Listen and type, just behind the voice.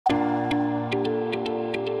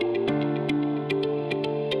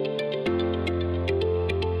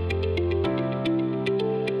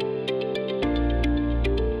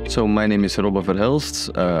So my name is Robert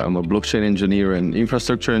Verhelst. I'm a blockchain engineer and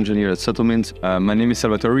infrastructure engineer at Settlemint. My name is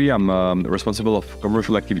Salvatore. I'm responsible of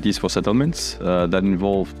commercial activities for Settlemint that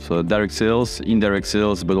involve direct sales, indirect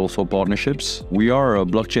sales, but also partnerships. We are a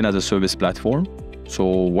blockchain as a service platform. So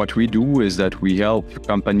what we do is that we help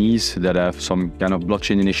companies that have some kind of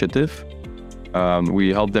blockchain initiative. We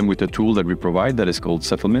help them with a tool that we provide that is called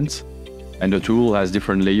Settlemint. And the tool has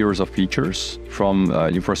different layers of features from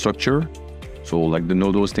infrastructure, so like the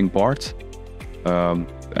node hosting part,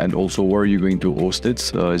 and also where you're going to host it.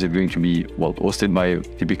 Is it going to be, hosted by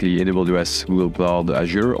typically AWS, Google Cloud,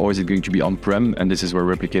 Azure, or is it going to be on-prem? And this is where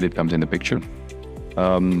replicated comes in the picture.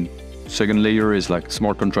 Second layer is like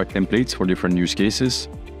smart contract templates for different use cases.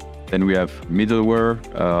 Then we have middleware,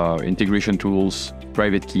 integration tools,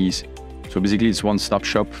 private keys. So basically it's one-stop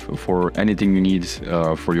shop for anything you need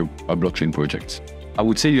for your blockchain projects. I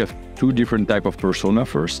would say you have two different types of persona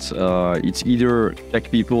first. It's either tech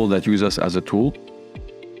people that use us as a tool.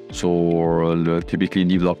 So typically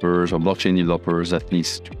developers or blockchain developers that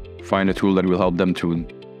needs to find a tool that will help them to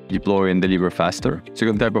deploy and deliver faster.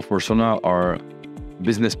 Second type of persona are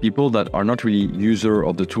business people that are not really user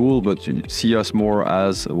of the tool, but see us more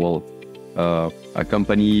as, a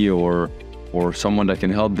company or someone that can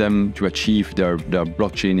help them to achieve their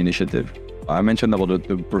blockchain initiative. I mentioned about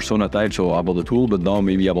the persona type, so about the tool, but now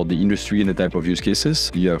maybe about the industry and the type of use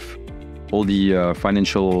cases. You have all the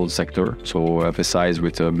financial sector, so FSIs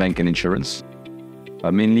with bank and insurance.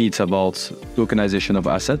 Mainly it's about tokenization of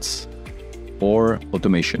assets or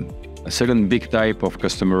automation. A second big type of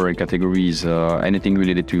customer and category is anything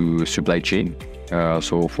related to supply chain.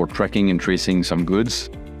 So for tracking and tracing some goods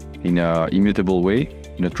in an immutable way,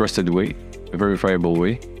 in a trusted way, a verifiable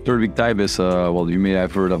way. Third big type is, you may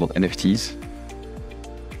have heard about NFTs.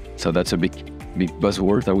 So that's a big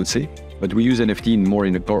buzzword, I would say. But we use NFT more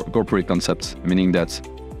in a corporate concept, meaning that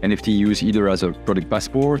NFT used either as a product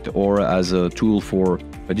passport or as a tool for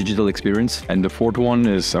a digital experience. And the fourth one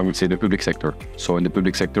is, I would say, the public sector. So in the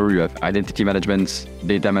public sector, you have identity management,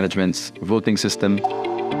 data management, voting system,